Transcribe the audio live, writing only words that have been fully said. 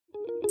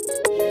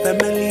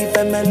family,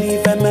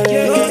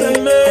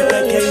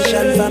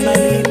 education,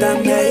 family,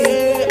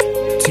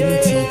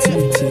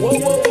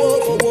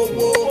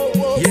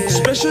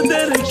 Special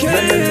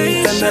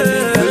dedication,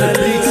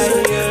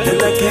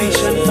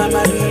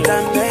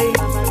 family,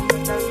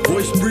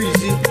 voice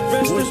breezy.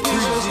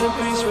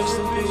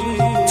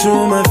 To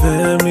my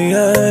family,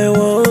 I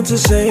want to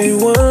say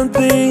one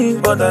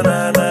thing.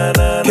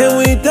 Can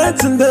we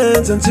dance and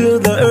dance until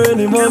the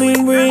early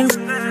morning brings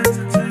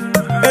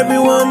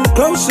everyone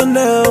closer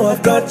now?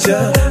 I've got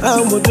ya.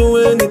 I will do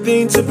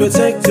anything to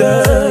protect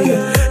ya.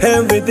 Yeah.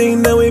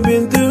 Everything that we've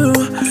been through,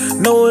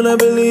 no one I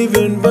believe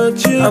in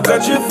but you. I've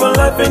got you for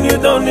life and you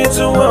don't need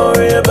to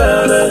worry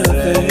about a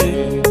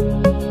thing.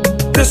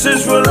 This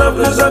is real love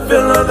cause I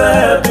feel all the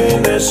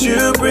happiness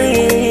you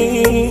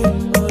bring.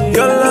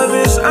 Your love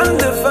is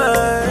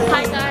undefined.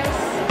 Hi guys,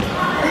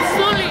 it's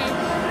Sully.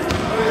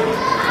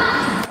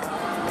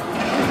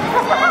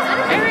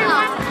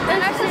 Everyone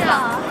is here.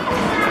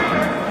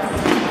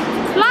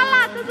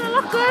 Lala, does it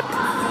look good?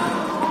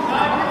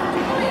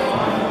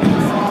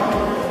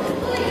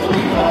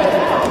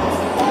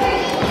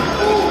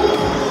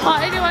 Oh,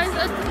 anyways,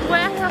 we're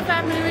at our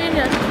family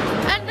reunion.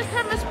 And the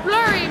camera's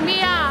blurry,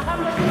 Mia.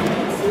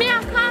 Mia,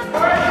 come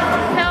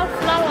help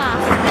Lala.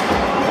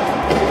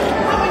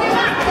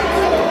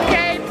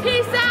 Okay,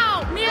 peace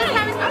out. Mia's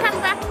having to come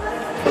back.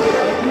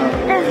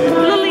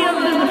 Lily,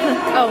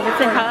 oh,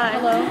 say hi.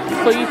 Hello.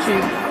 For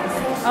YouTube.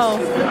 Oh,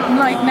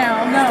 like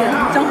now? No,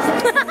 don't.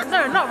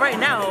 No, not right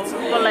now,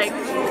 but like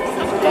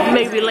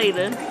maybe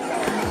later.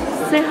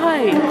 Say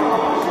hi.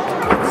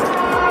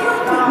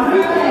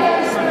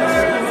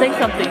 Say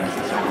something.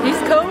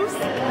 East Coast?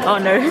 Oh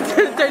no,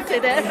 don't say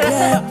that.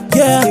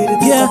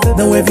 Yeah.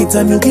 Now every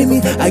time you give me,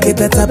 I get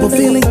that type of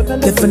feeling.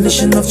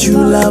 Definition of true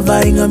love,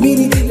 I ain't a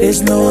meaning.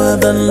 There's no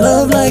other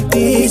love like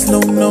this. No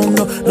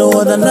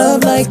other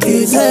love like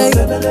this. Hey,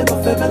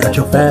 got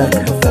your back.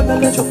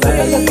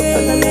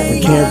 We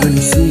can't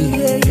really see.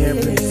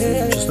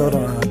 Just hold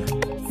on.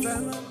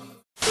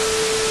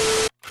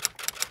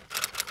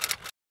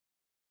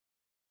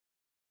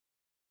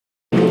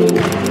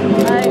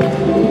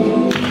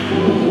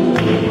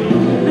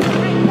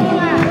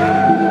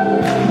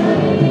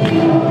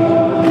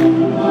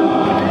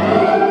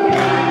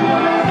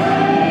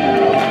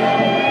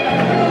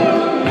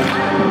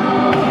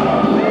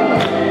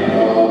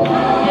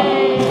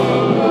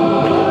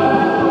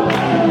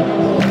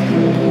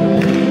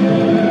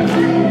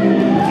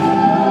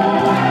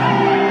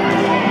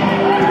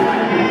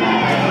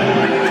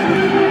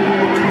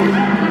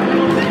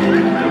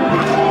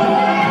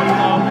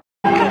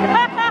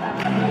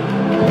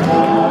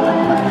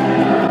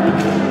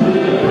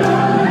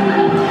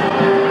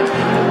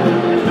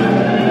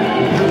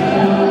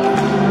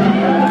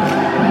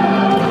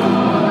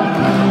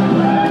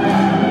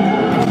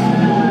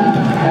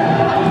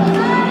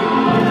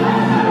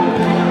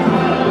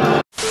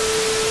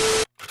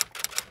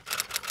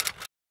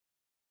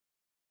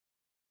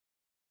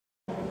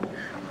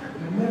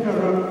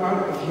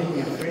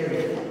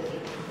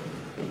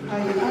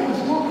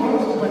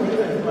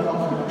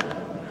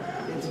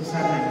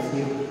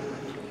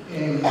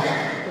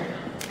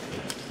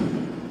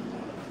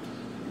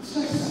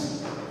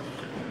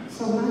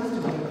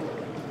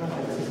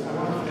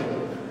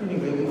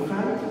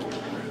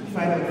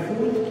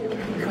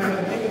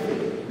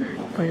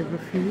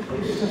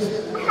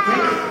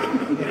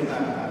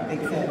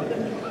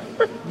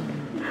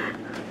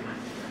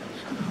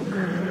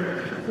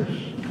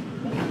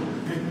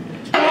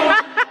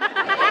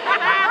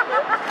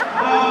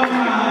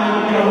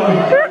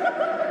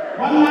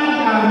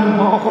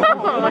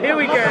 Here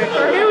we go.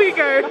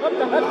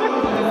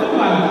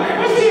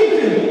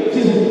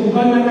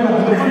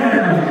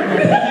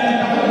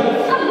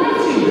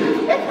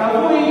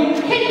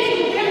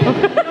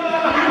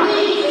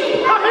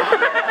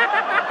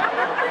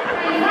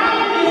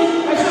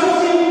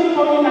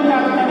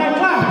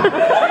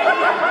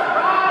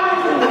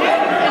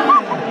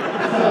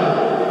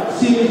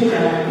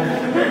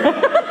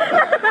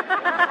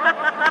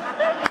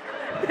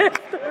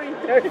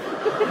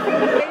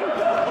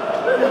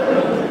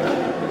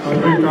 I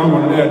think I'm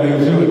on there,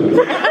 New Zealand.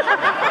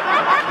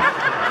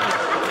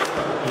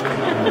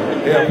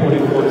 Yeah,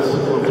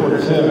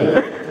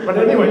 47. But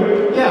anyway,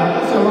 yeah,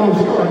 that's a long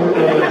story.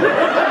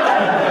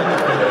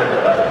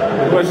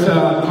 It was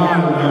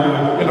time,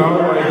 you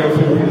know, I have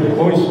some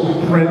voice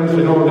friends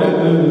and all that,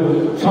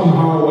 and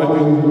somehow I've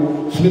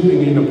been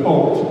sleeping in a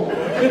boat,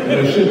 in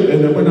a ship,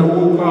 and when I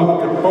woke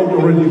up, the boat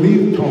already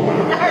leave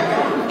town.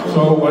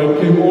 So I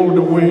came all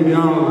the way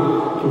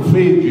down to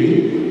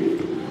Fiji.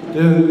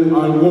 Then I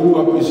woke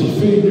up in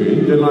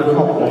Fiji, then I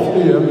hopped off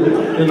there,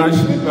 then I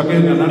sleep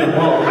again in another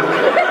boat.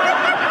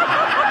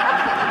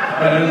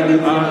 And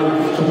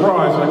I'm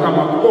surprised I come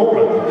up to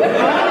Auckland.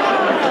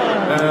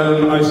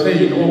 And I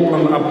stay in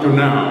Auckland up to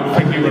now.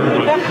 Thank you very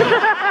much.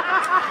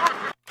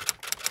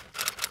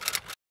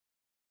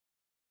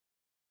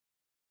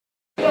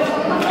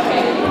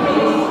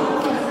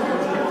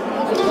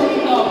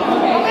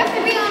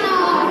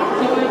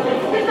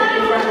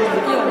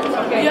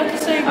 You have to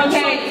say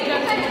okay.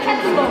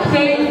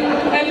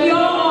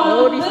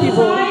 All these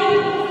people.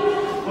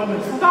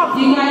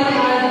 You guys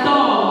are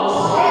dogs.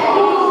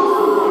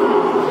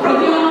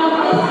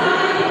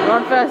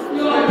 Run first.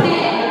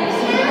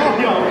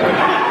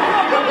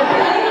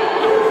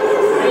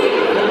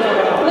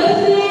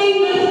 Listening.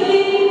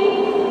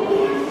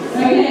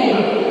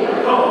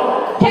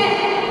 Okay. Cat.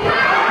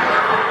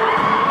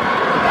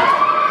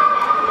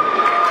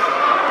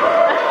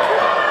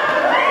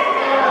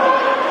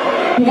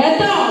 Head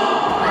dog.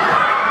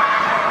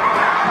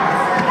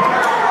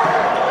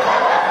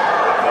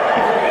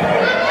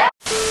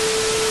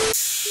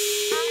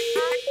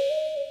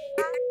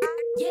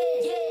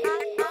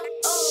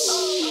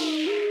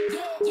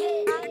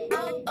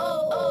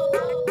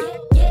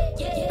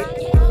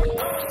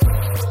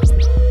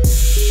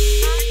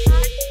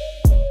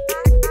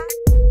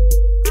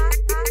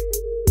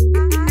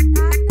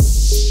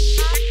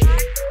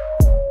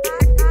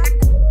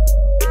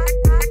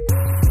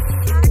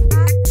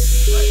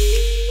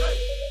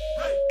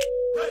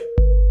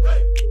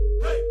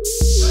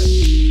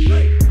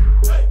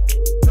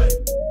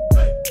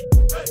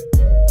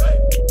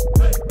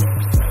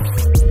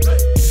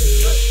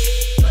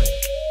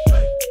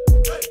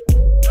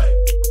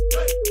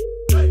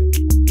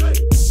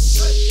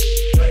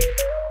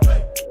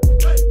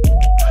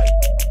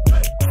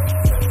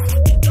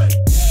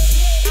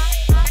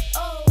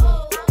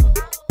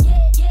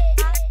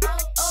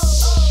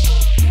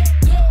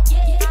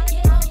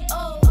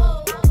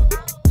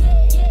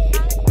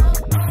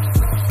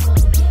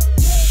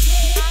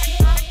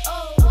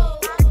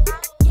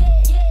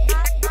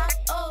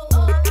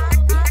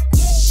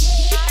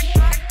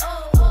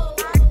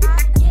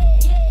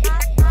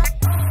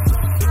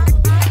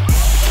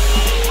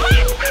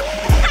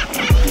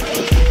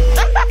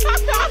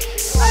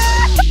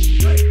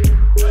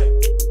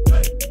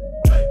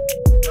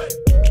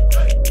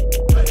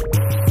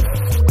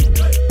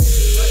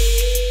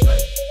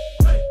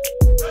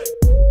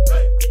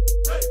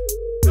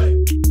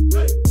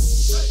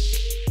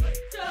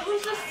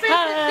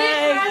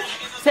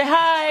 Say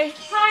hi.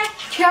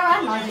 Hi.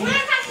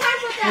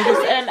 We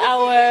just in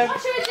our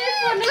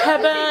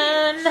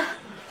cabin.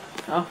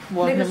 Oh,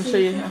 well, let me show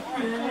you.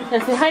 Yeah,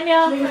 say hi,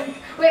 Nia.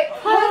 Wait,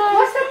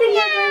 what's the thing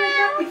you're wearing a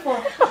jacket for?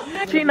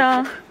 Gina.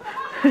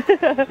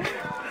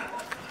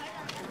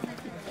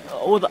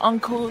 All the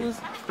uncles.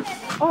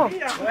 Oh. Is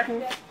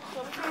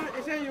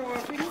that your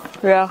video?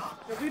 Yeah.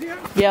 Your video?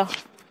 Yeah.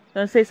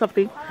 Don't say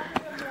something.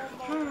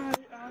 Hi,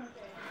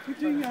 we're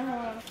doing a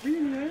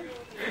reunion.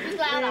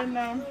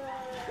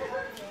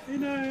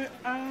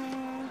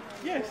 And,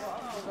 yes.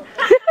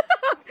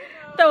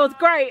 That was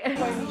great.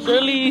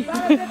 Shirley. Nami,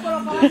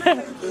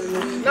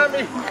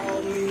 I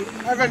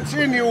haven't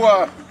seen you.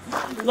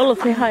 Lola,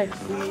 say hi.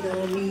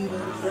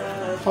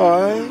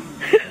 Hi.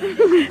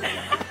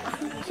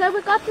 So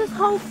we got this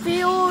whole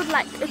field,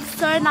 like it's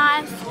so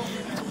nice.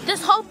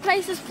 This whole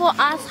place is for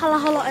us, holla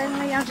holla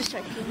only. I'm just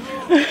joking.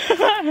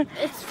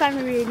 It's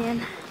family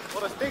reunion.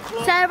 So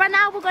right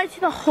now we're going to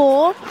the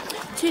hall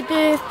to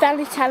do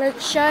family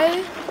talent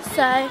show.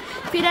 So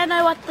if you don't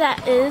know what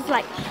that is,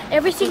 like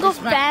every single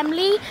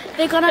family,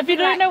 they're gonna If you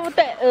don't know what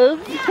that is,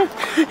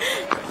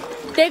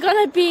 they're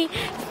gonna be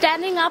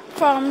standing up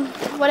from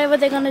whatever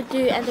they're gonna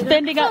do, and they're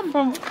standing up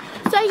from.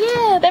 So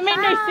yeah, That made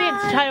no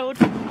sense, child.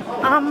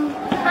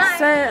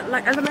 So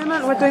like at the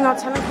moment we're doing our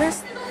talent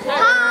quest.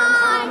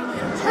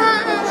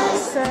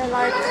 So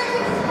like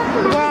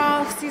we're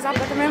all sees up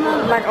at the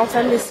moment, like our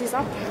family sees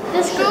up.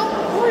 This girl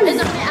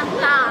is a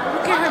meata.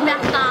 Look at her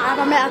meata. I have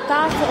a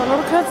meata for the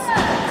little kids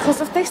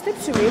because if they step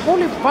to me,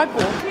 holy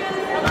Bible.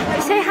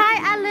 Say hi,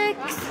 Alex.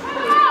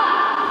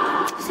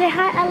 Say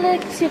hi,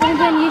 Alex. You're gonna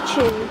be on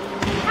YouTube.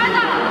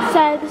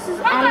 So this is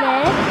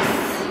Alex.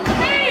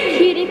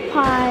 Cutie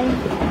pie.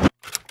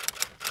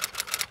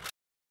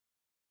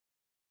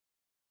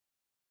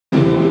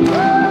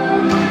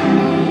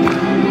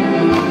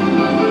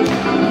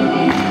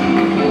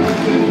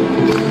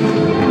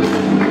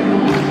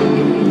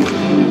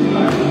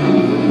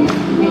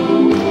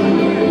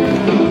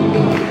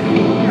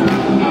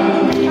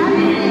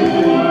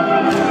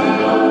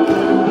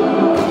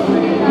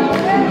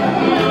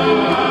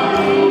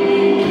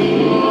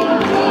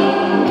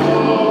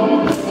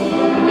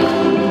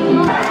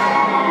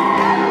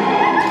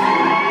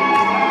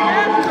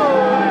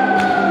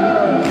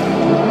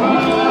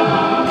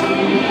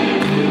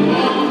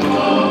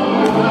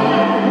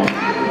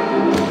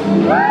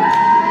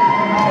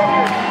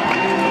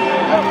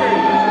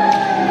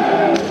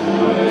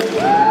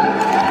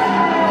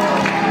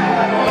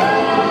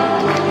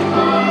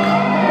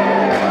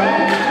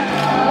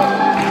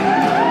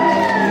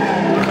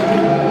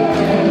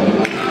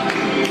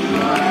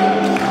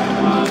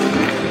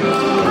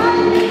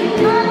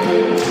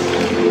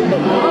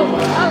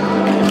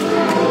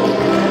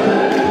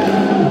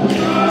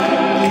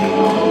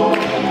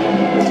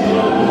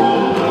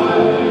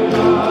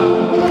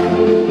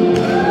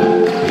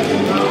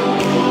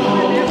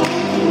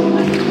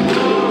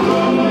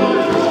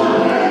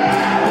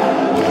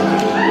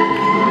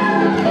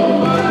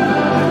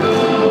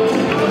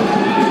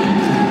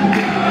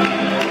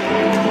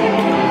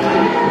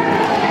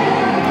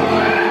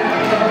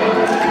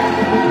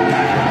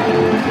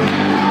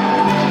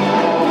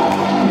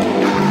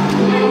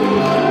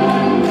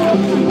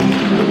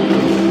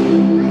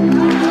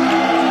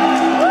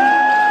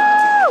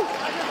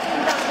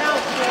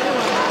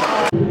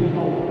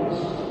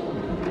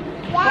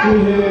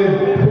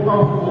 here,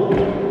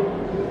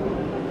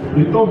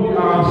 we told you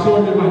our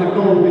son in my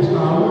dog this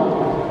time,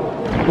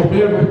 but we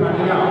have got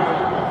it out.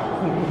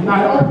 Now, I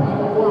often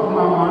work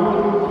my money,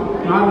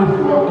 now I'm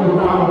working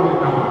around with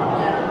that.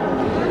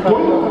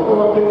 Going to go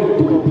up in the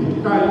 2 big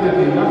guys that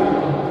they got.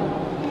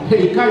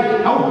 Hey, guys,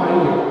 out by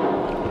here.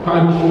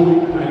 I'm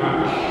moving, I got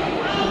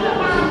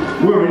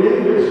where it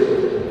is.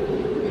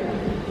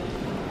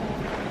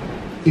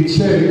 It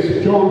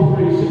says, John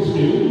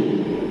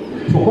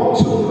 3:16, for God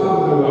so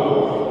loved the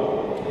world,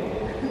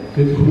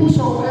 that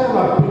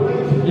whosoever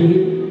believes in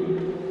him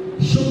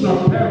should not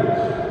perish,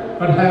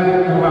 but have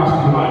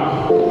everlasting life.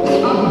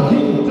 I'm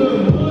beginning to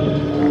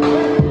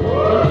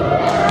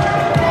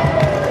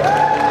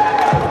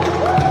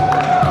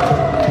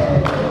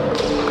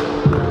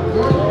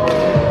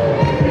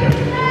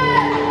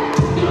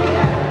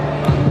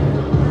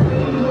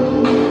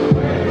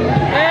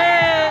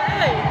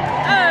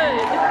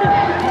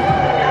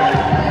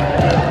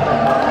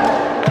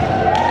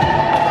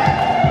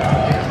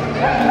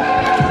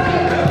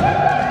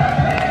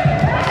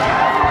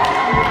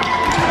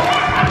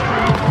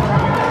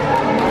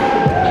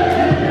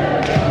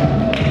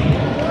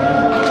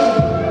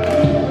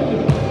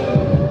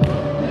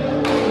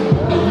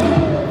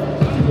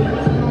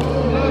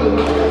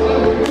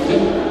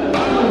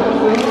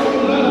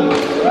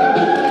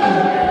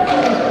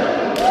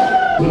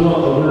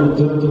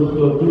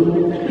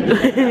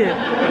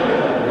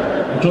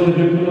I'm trying to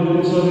get people on the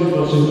inside,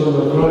 but she's going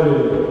to cry.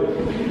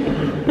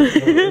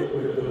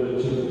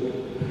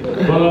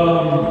 But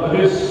I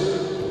guess,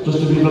 just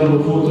to be number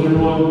 4 to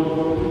everyone,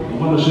 I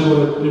want to share what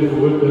I do for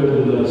work back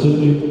in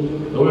Sydney.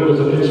 I work as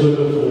a case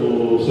worker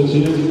for 6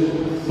 years.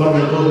 Part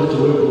of my job is to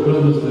work for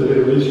prisoners that get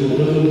released from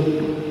prison.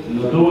 And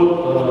I do it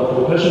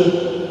for passion.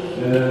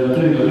 And I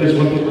guess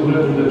one thing I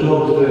learned from their job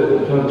is that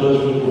you can't judge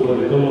people by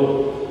their colour.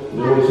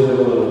 They always have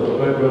a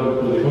background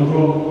where they come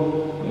from.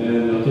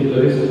 And I think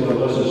that is my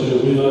advice I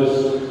should realize.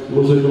 We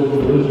also come from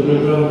a religious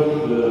background,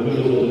 the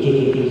members of the Church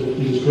of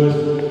Jesus Christ,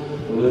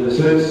 or the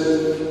saints,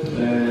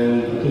 and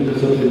I think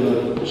that's something that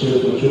I share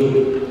with my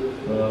children,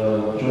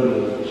 try to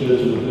share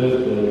it with them,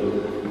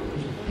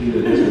 be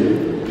the best.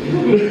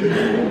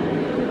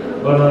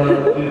 But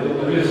yeah,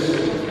 I guess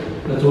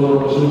that's all I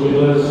want to show you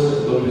guys.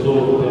 Love you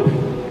all.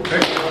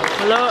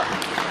 Hello.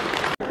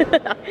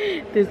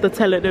 There's the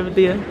talent over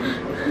there,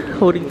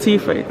 holding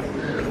teeth.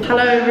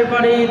 Hello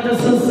everybody,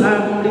 this is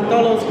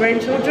Litolo's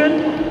grandchildren,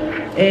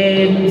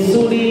 and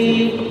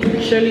Suli,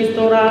 Shirley's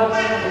daughter,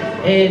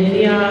 and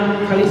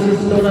Nia,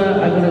 Khaleesi's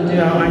daughter are going to do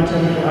our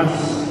item for us.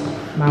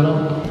 Malo.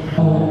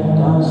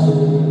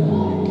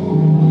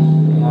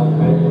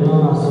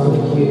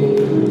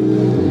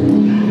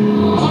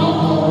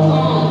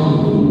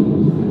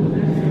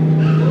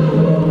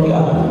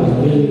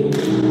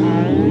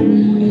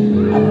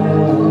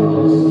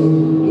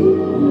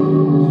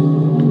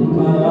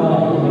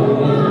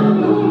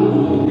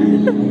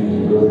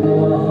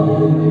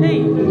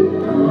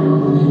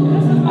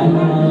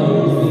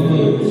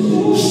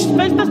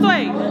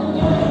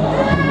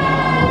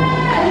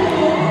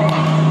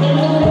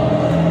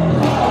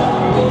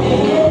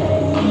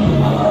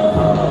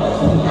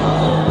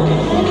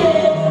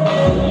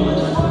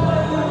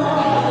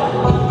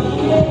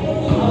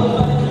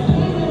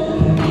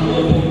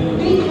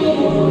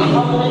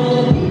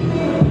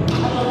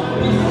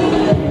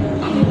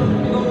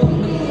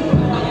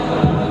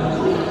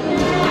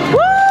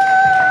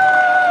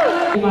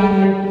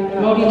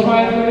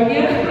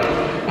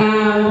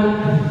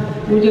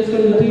 We're just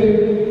going to do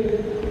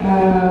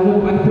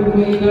what I put for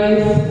you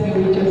guys that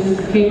we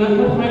just came up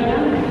with right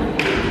now.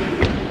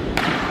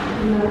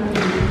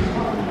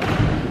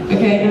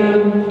 Okay,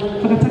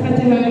 whakataka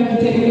te hau ki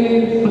te uru,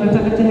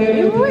 whakataka te hau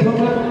ki te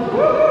tonga,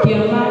 ki a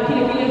mā ki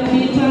a kia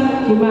whita,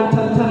 ki mā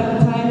taratara ki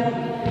tai.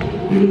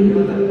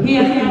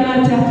 Hia ana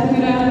te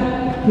atakura,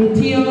 he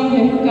tio, he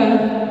huka,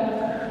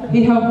 he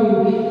haupu,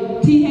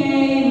 tihe,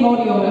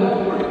 mori ora.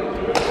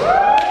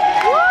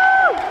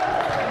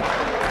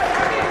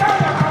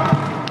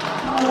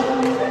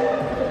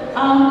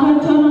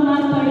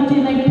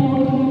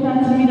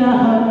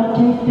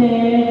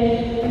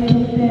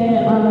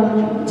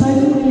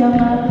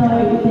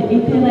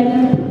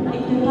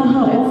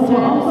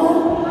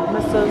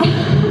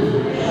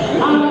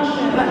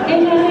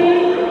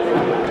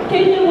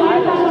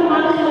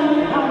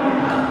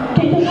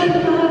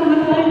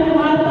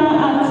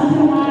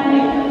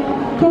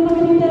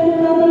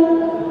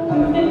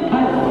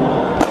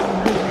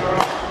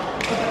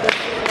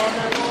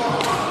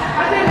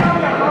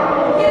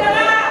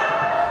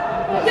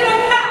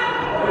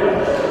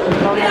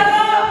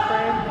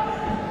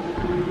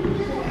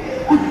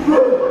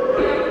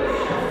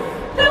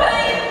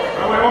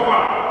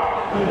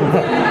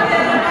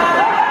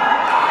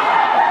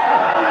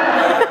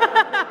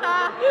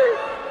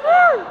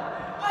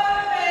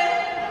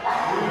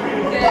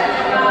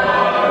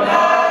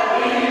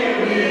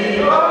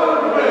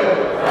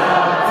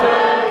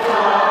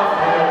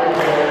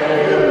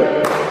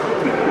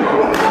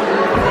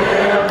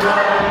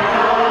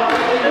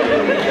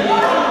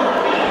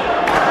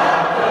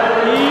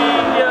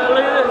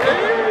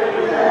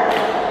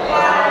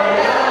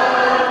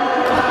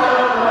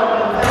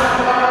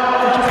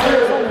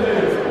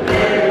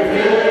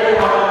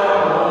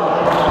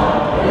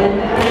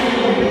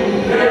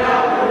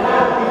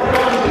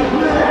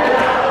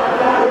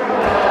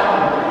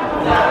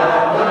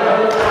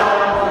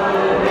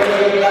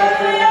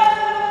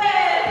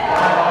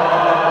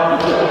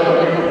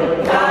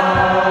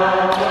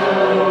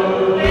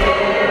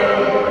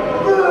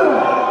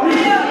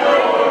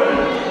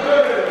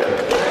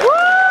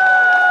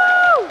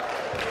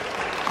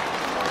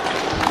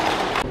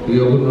 we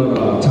are going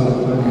to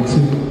challenge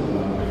soon.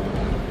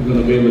 We're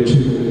going to be able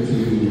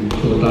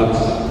to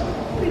dance.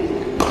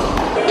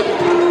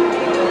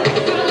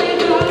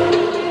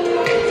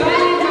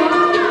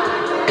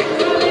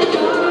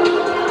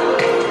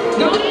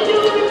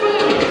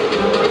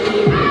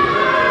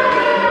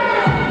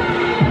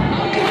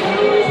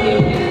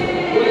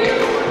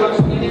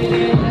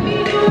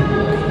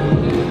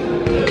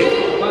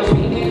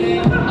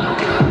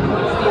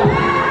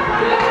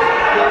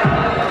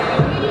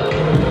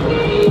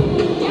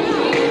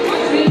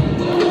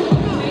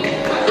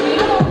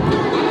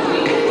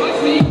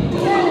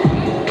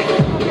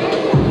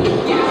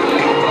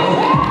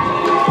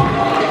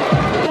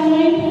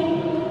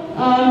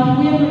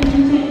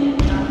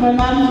 My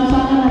mom is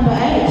Susanna, number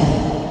 8.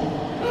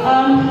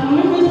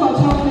 When we first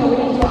got Taufui, we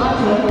went to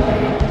Auckland.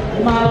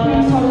 My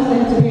parents told us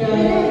there to be a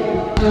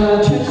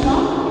church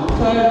song.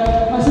 So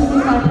my sister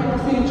started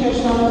practicing church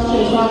songs,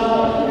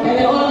 and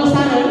then all of a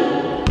sudden,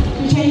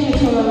 she changed it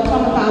to a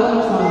Tom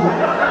Viola song.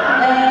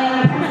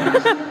 And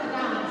she let it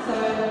down. So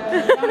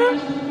now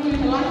she's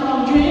feeling a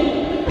lifelong dream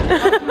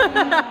of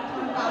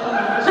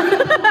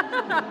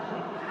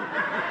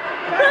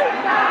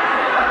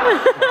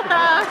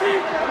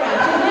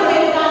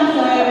doing Tom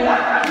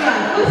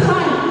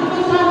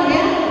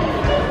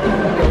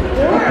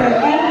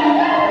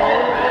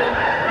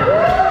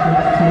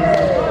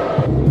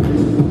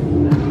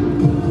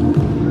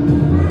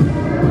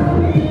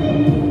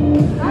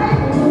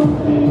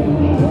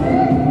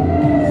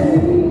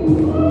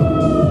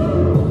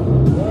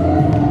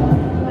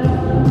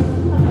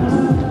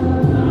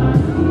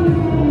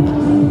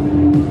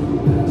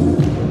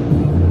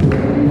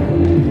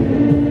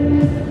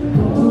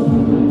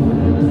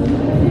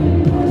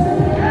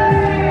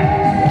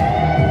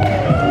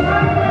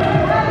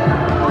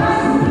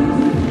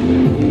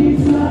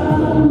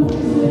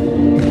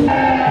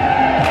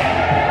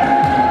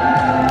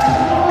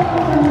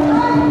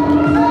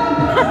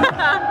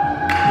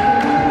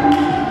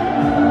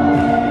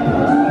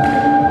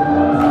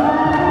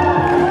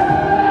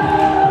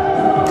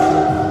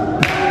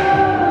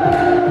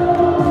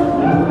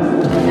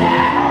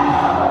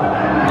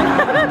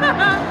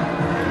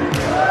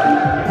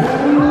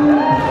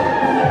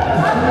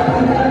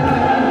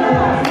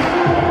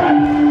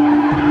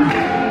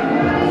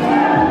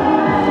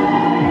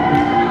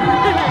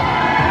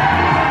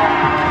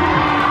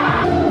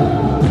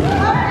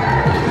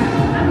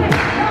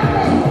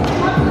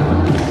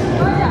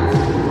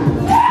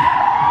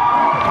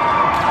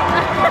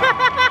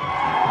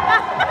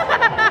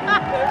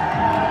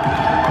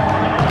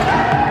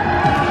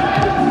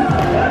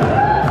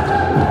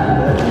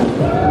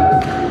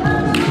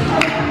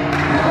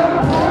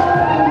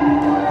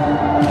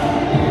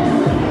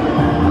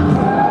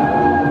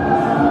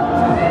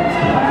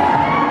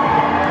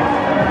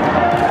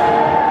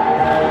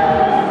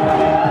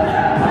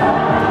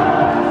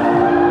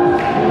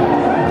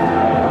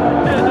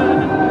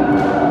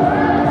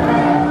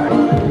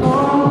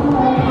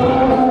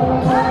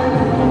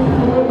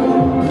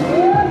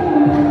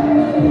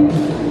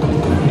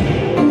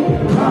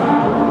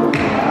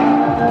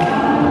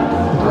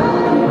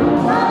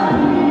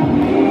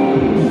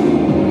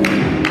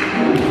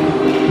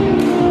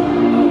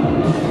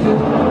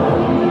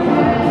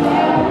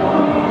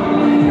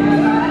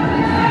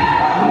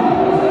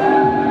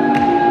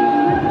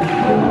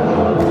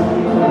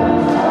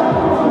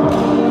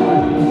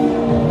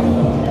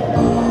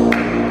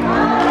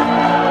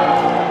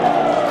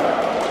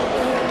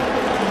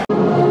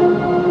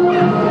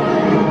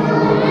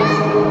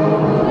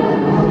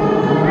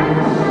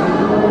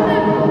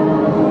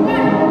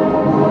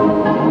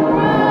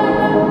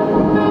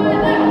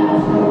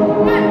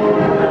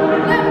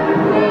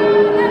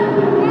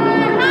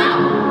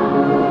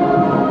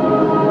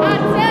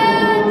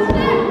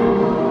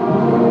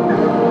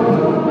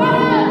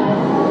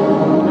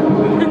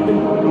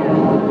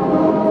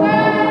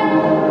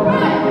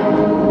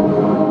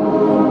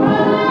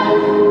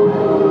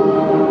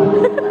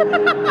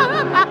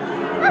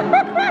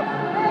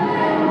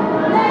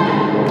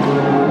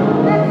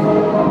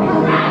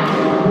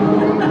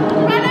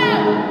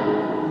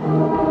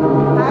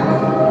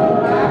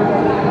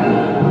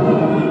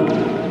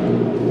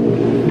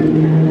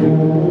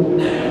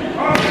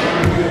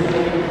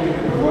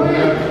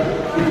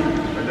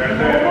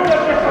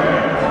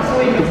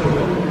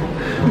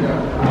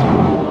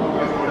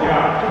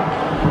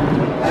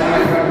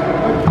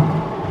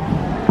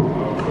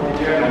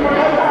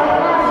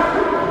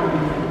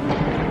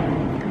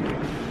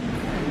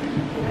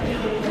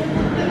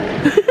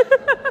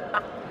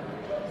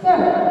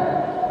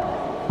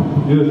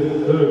Yes,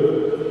 sir.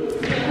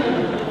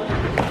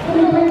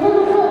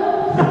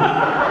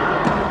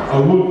 I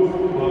would,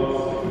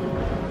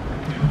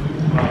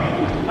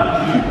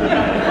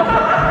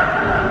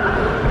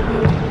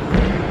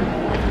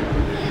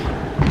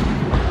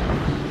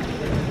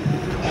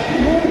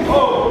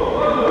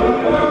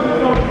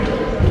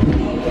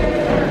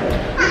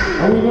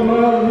 are we gonna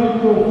have need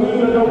to clean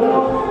it up?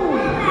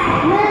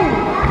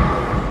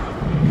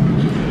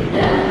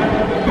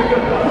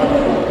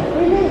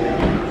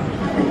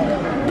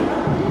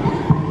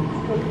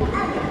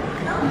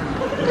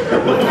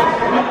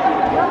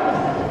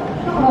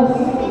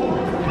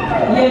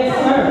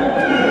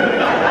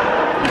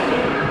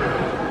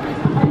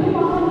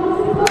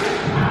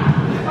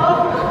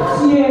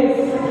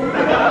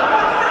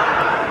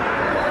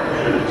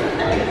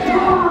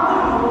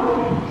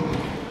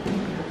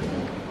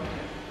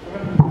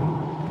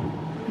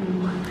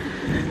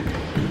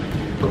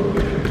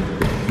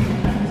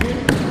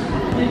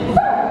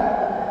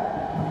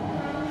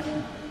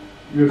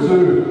 You're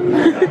soon. I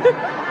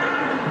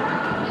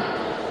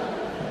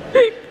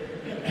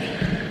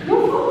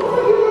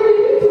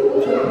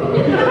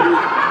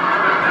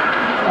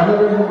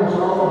never even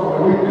myself off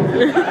my week.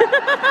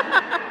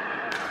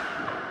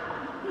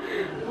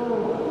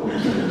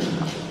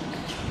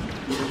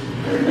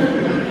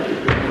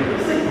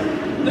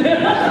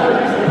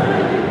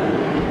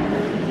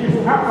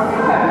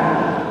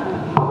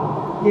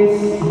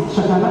 Yes,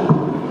 Shakana.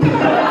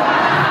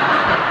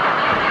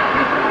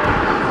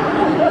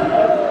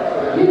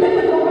 You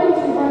better go away to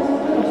write some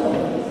good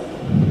stories.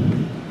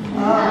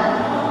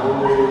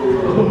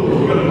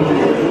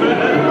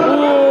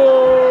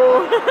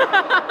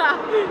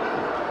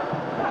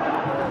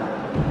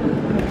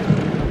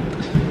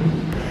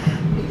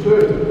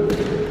 Sir,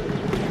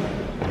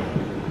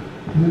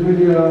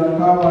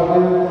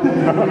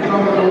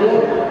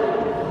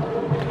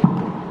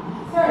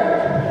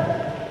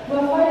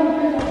 we're fighting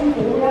Christian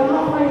people. We are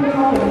not fighting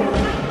Catholics.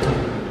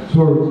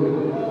 Sorry.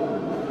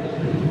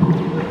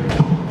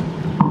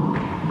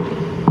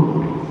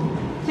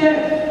 Sir,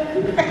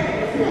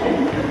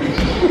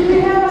 we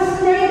have a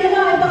straight and I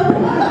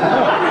don't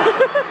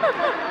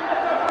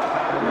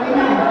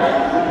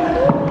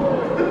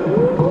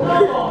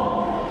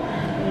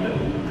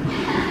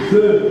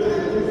Sir,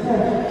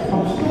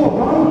 I'm still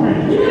hungry.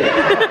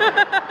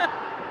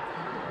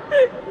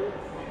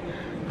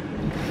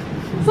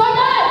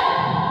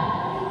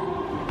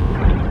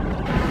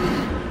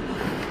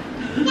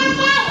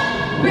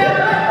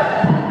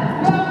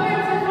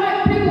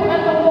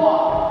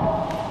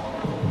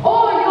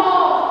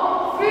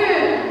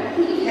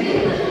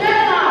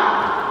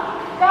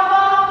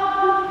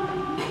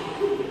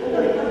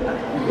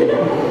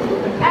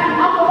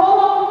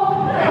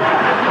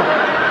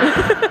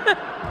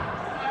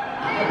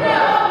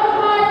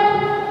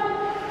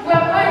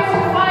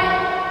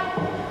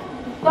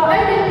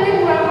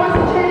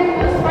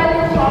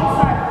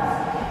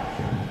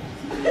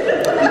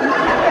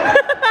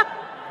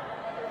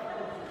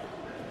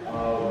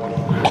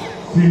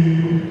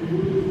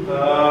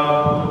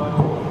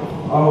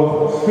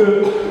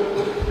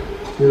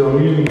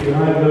 Meaning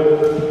behind it,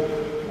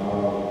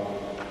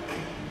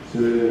 to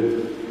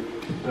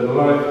the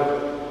life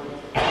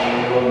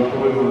and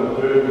going on a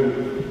journey,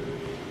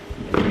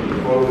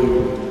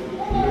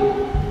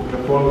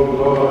 following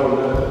God,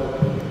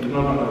 and you're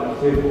not going to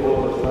take all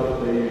the stuff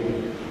that you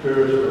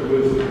perish or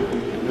lose, you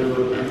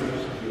deliver,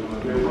 you want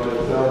to do it by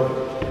yourself,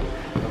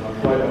 and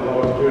fight a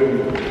hard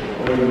journey.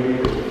 All you need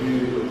is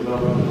Jesus,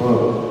 love, and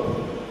love.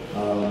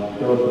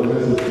 That was the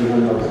message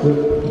behind our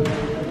script.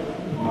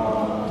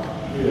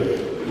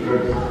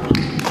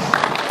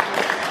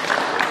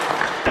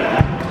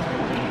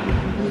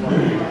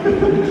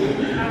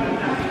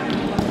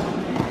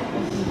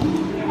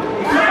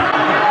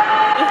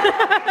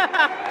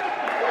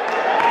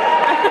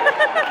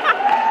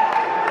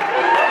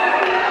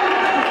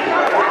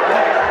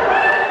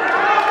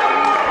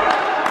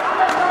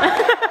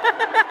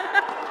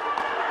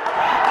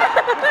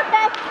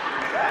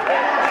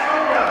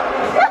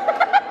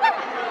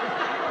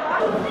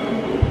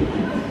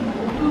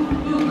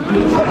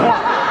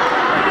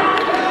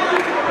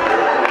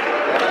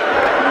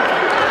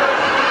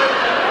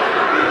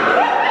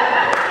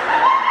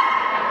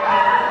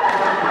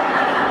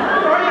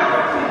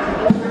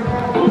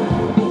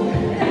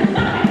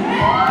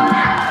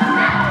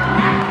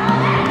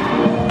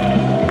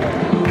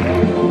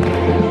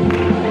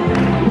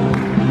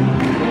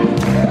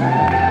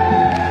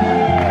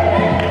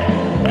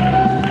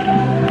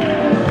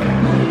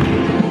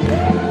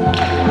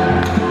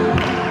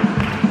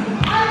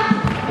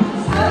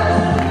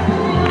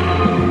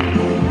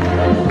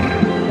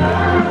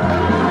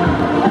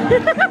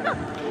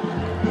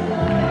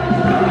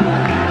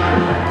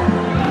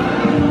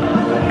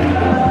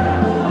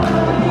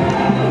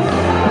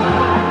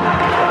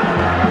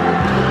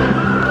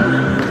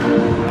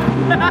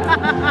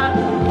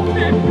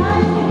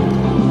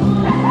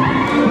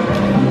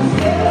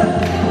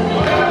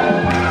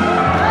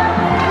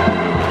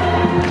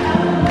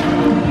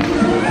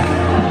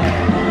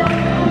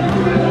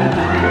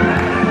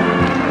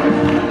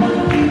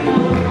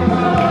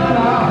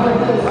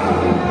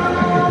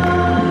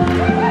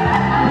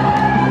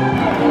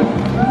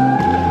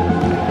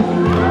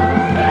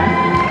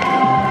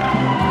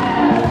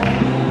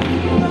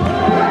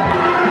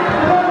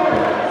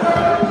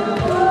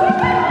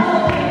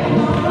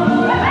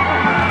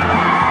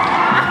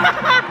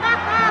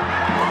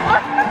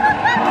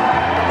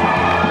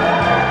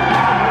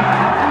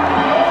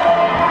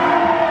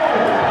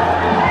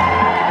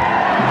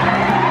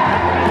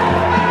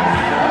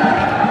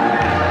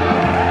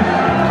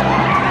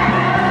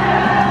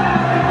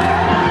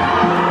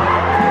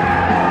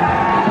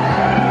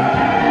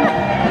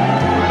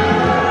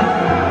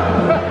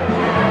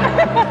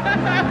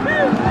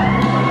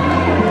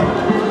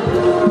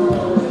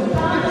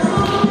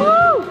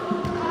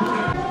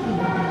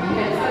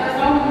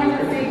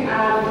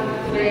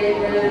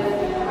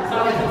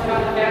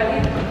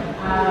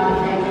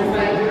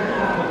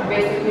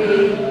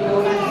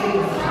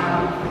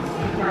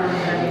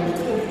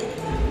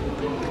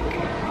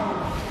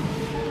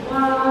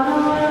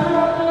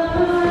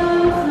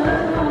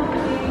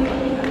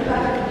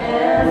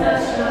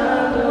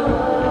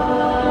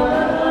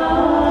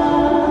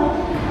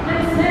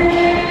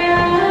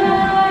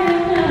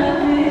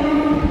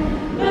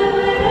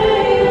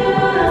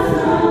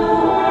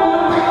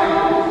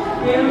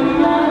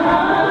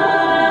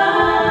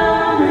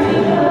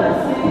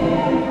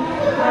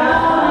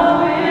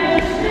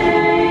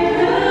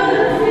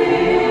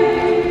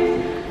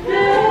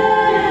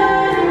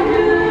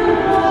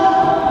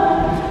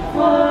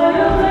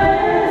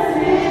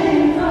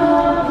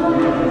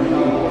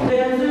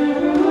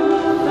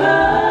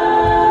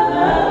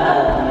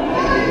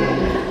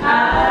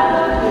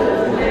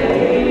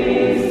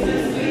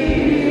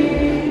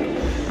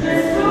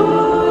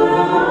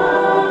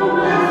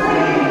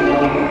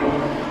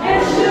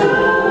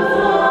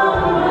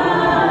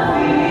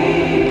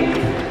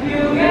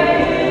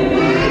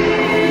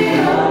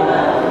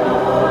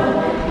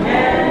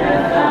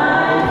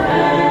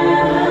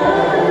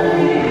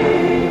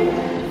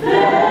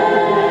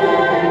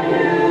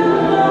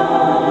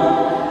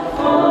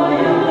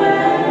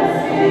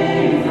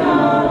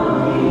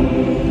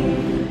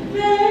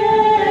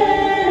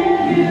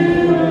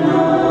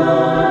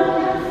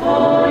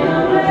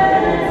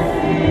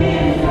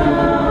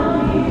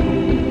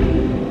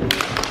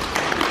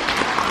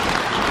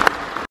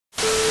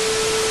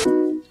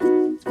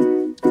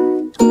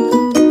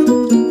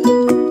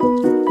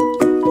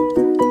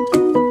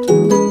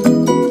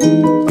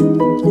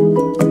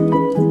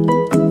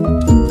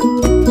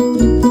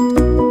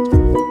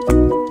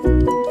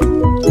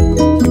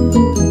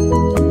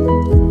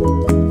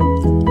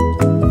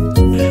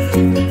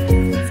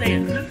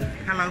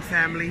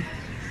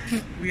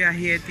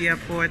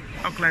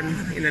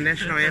 Auckland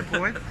International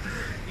Airport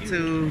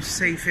to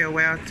say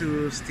farewell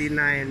to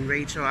Stina and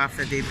Rachel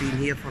after they've been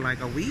here for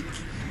like a week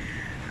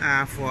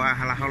for a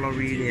Halaholo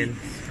reunion.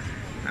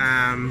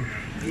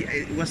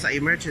 It was an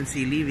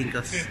emergency leaving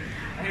because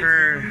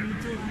her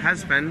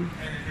husband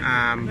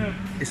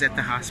is at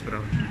the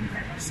hospital.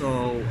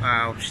 So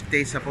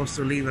they're supposed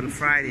to leave on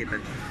Friday,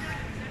 but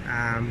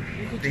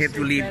they have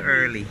to leave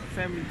early.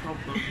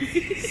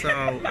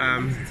 So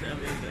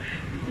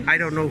I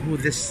don't know who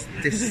this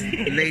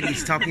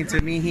lady's talking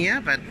to me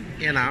here, but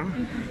you know,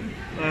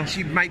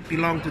 she might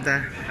belong to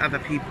the other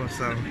people.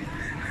 So.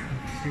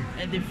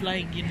 And they're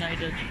flying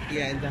United.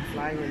 Yeah, and they're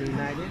flying on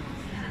United.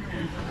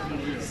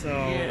 So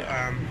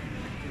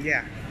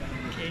yeah.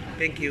 Okay.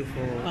 Thank you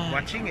for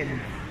watching,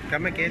 and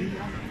come again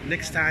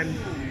next time.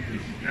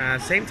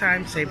 Same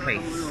time, same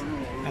place.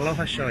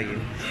 Aloha show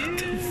you.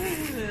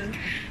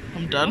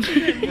 I'm done.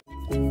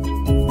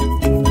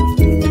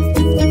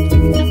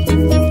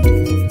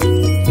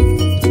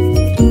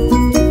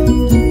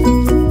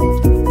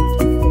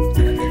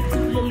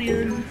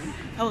 Lillian,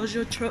 how was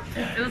your trip?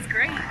 It was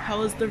great. How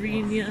was the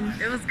reunion?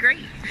 It was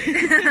great. Do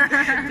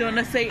you want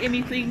to say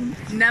anything?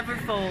 Never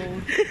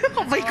fold.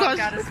 Oh my gosh.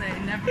 I gotta say,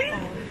 never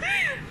fold.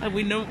 And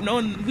we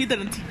we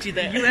didn't teach you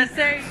that.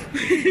 USA.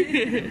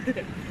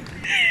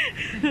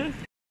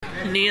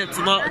 Nee, it's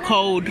not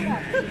cold.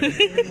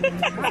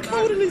 It's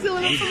cold in New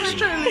Zealand. I'm from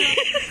Australia.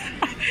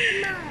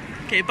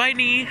 Okay, bye,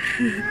 Nee.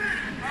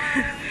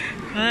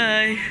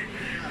 Bye.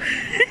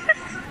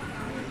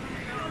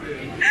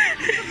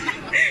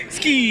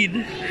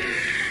 Skied.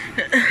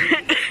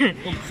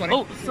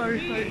 Oh,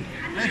 sorry.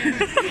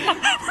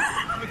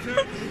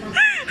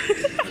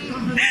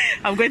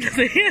 I'm going to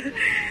stay here.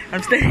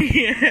 I'm staying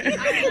here.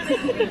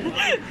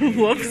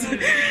 Whoops.